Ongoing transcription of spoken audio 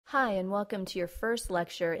Hi, and welcome to your first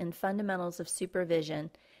lecture in Fundamentals of Supervision,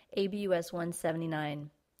 ABUS 179.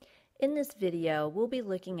 In this video, we'll be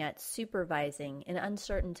looking at supervising in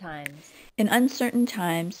uncertain times. In uncertain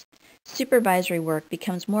times, supervisory work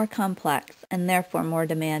becomes more complex and therefore more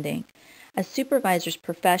demanding. A supervisor's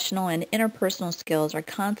professional and interpersonal skills are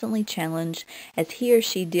constantly challenged as he or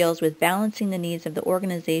she deals with balancing the needs of the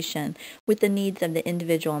organization with the needs of the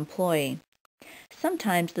individual employee.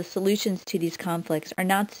 Sometimes the solutions to these conflicts are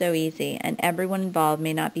not so easy, and everyone involved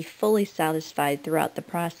may not be fully satisfied throughout the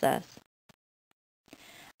process.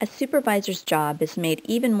 A supervisor's job is made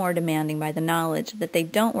even more demanding by the knowledge that they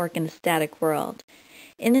don't work in a static world.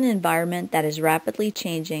 In an environment that is rapidly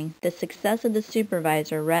changing, the success of the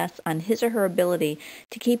supervisor rests on his or her ability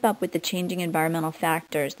to keep up with the changing environmental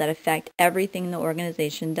factors that affect everything the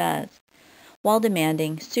organization does. While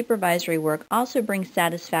demanding, supervisory work also brings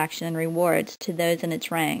satisfaction and rewards to those in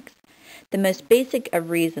its ranks. The most basic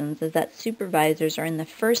of reasons is that supervisors are in the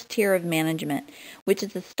first tier of management, which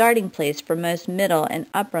is the starting place for most middle and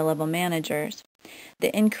upper-level managers.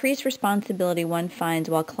 The increased responsibility one finds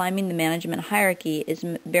while climbing the management hierarchy is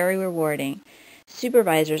very rewarding.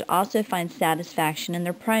 Supervisors also find satisfaction in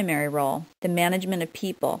their primary role, the management of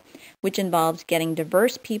people, which involves getting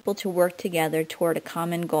diverse people to work together toward a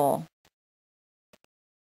common goal.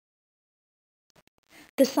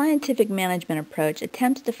 The scientific management approach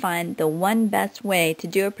attempts to find the one best way to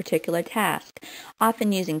do a particular task,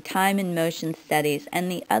 often using time and motion studies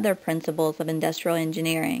and the other principles of industrial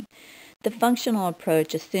engineering. The functional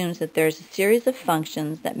approach assumes that there is a series of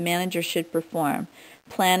functions that managers should perform: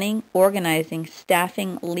 planning, organizing,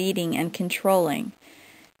 staffing, leading, and controlling.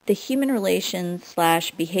 The human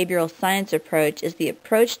relations/behavioral science approach is the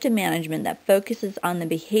approach to management that focuses on the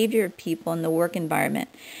behavior of people in the work environment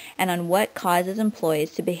and on what causes employees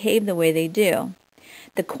to behave the way they do.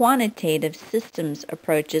 The quantitative systems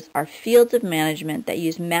approaches are fields of management that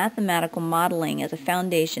use mathematical modeling as a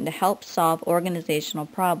foundation to help solve organizational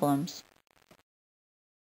problems.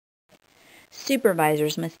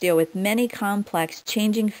 Supervisors must deal with many complex,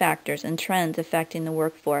 changing factors and trends affecting the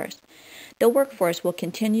workforce. The workforce will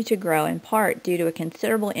continue to grow in part due to a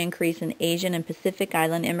considerable increase in Asian and Pacific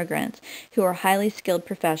Island immigrants who are highly skilled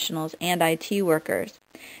professionals and IT workers.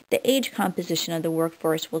 The age composition of the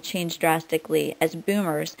workforce will change drastically as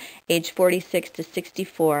boomers, aged 46 to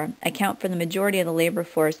 64, account for the majority of the labor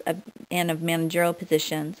force and of managerial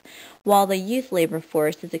positions, while the youth labor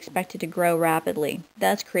force is expected to grow rapidly,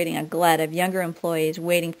 thus creating a glut of younger employees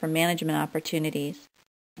waiting for management opportunities.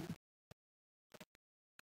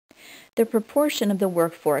 The proportion of the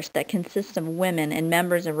workforce that consists of women and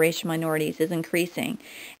members of racial minorities is increasing,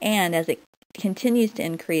 and as it continues to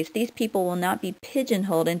increase, these people will not be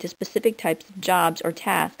pigeonholed into specific types of jobs or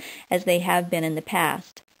tasks as they have been in the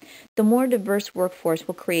past. The more diverse workforce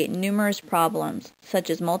will create numerous problems, such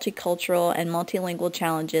as multicultural and multilingual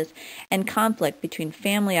challenges and conflict between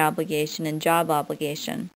family obligation and job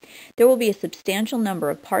obligation. There will be a substantial number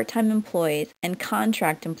of part-time employees and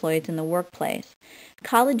contract employees in the workplace.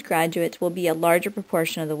 College graduates will be a larger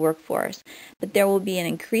proportion of the workforce, but there will be an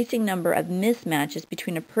increasing number of mismatches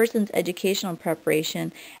between a person's educational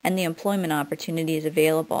preparation and the employment opportunities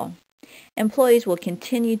available. Employees will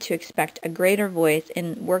continue to expect a greater voice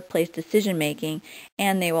in workplace decision-making,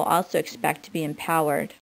 and they will also expect to be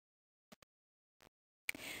empowered.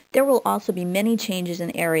 There will also be many changes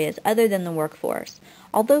in areas other than the workforce.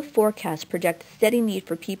 Although forecasts project a steady need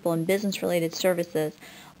for people in business-related services,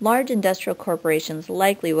 large industrial corporations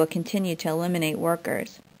likely will continue to eliminate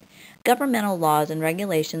workers. Governmental laws and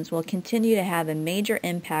regulations will continue to have a major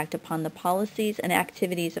impact upon the policies and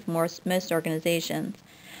activities of most organizations.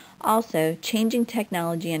 Also, changing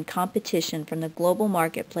technology and competition from the global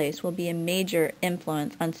marketplace will be a major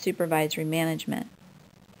influence on supervisory management.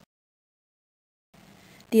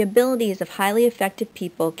 The abilities of highly effective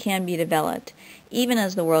people can be developed, even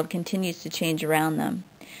as the world continues to change around them.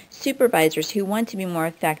 Supervisors who want to be more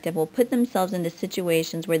effective will put themselves into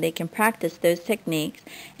situations where they can practice those techniques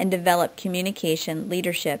and develop communication,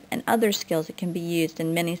 leadership, and other skills that can be used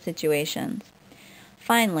in many situations.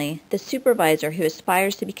 Finally, the supervisor who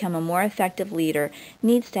aspires to become a more effective leader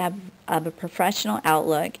needs to have a professional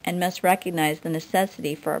outlook and must recognize the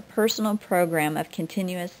necessity for a personal program of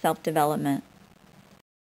continuous self-development.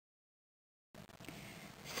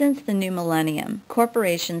 Since the new millennium,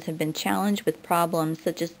 corporations have been challenged with problems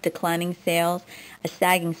such as declining sales, a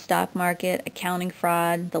sagging stock market, accounting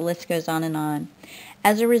fraud, the list goes on and on.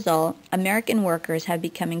 As a result, American workers have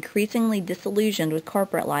become increasingly disillusioned with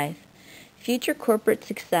corporate life. Future corporate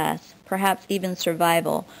success, perhaps even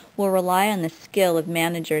survival, will rely on the skill of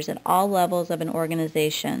managers at all levels of an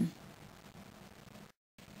organization.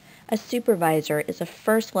 A supervisor is a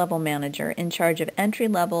first-level manager in charge of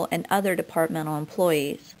entry-level and other departmental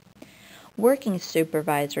employees. Working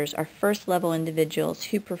supervisors are first-level individuals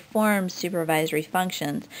who perform supervisory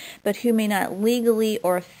functions, but who may not legally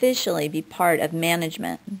or officially be part of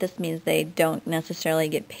management. This means they don't necessarily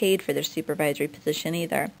get paid for their supervisory position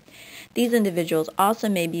either. These individuals also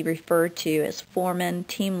may be referred to as foreman,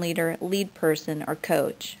 team leader, lead person, or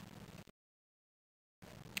coach.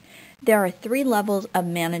 There are 3 levels of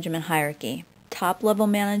management hierarchy: top-level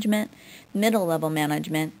management, middle-level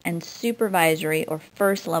management, and supervisory or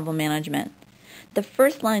first-level management. The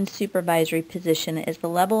first-line supervisory position is the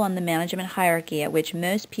level on the management hierarchy at which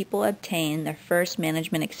most people obtain their first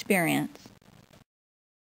management experience.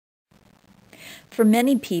 For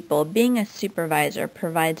many people, being a supervisor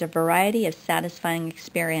provides a variety of satisfying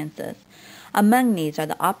experiences. Among these are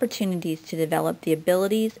the opportunities to develop the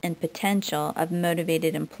abilities and potential of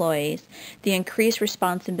motivated employees, the increased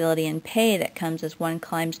responsibility and pay that comes as one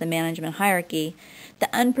climbs the management hierarchy,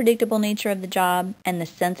 the unpredictable nature of the job, and the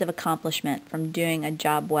sense of accomplishment from doing a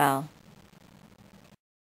job well.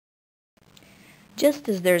 Just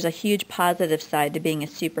as there's a huge positive side to being a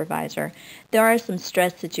supervisor, there are some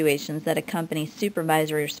stress situations that accompany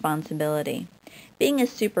supervisory responsibility. Being a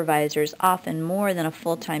supervisor is often more than a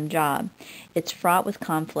full-time job. It's fraught with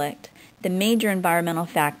conflict. The major environmental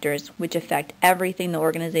factors, which affect everything the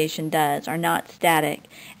organization does, are not static,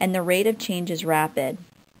 and the rate of change is rapid.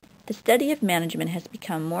 The study of management has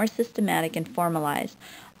become more systematic and formalized,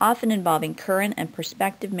 often involving current and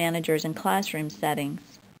prospective managers in classroom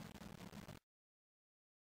settings.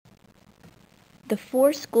 The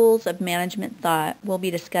 4 schools of management thought we'll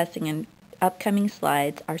be discussing in upcoming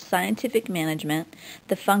slides are scientific management,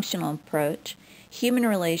 the functional approach, human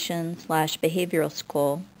relations/behavioral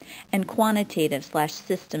school, and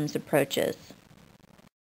quantitative/systems approaches.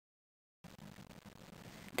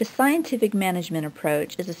 The scientific management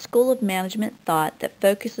approach is a school of management thought that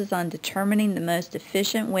focuses on determining the most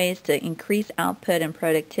efficient ways to increase output and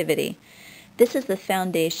productivity. This is the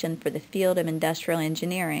foundation for the field of industrial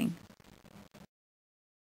engineering.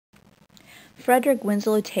 Frederick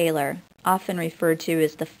Winslow Taylor, often referred to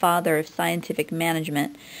as the father of scientific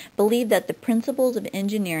management, believed that the principles of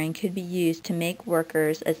engineering could be used to make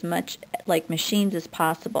workers as much like machines as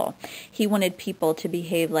possible. He wanted people to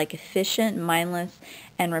behave like efficient, mindless,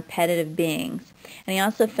 and repetitive beings. And he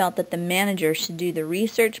also felt that the manager should do the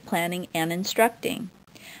research, planning, and instructing.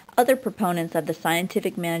 Other proponents of the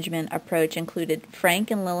scientific management approach included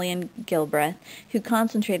Frank and Lillian Gilbreth, who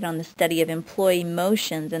concentrated on the study of employee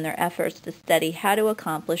motions in their efforts to study how to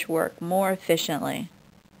accomplish work more efficiently.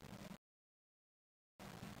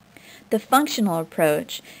 The functional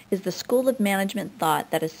approach is the school of management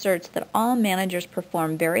thought that asserts that all managers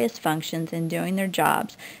perform various functions in doing their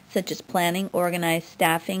jobs, such as planning, organizing,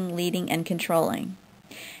 staffing, leading, and controlling.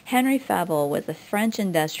 Henry Fabre was a French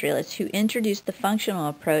industrialist who introduced the functional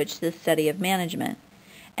approach to the study of management.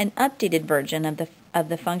 An updated version of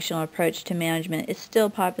the functional approach to management is still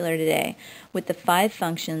popular today, with the 5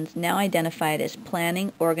 functions now identified as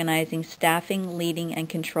planning, organizing, staffing, leading, and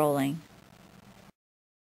controlling.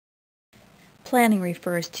 Planning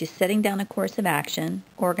refers to setting down a course of action.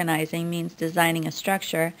 Organizing means designing a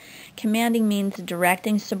structure. Commanding means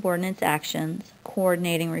directing subordinates' actions.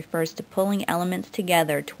 Coordinating refers to pulling elements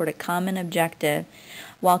together toward a common objective,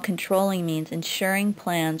 while controlling means ensuring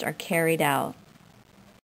plans are carried out.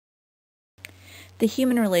 The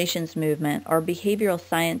human relations movement, or behavioral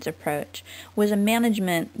science approach, was a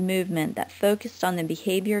management movement that focused on the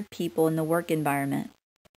behavior of people in the work environment.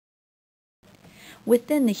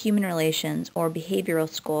 Within the human relations or behavioral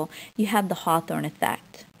school, you have the Hawthorne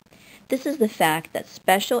effect. This is the fact that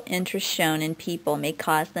special interest shown in people may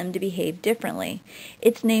cause them to behave differently.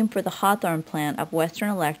 It's named for the Hawthorne plant of Western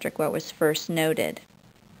Electric where it was first noted.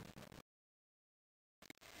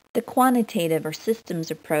 The quantitative or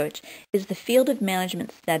systems approach is the field of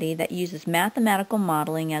management study that uses mathematical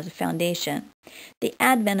modeling as a foundation. The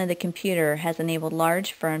advent of the computer has enabled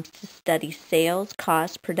large firms to study sales,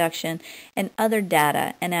 cost, production, and other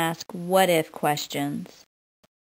data and ask what-if questions.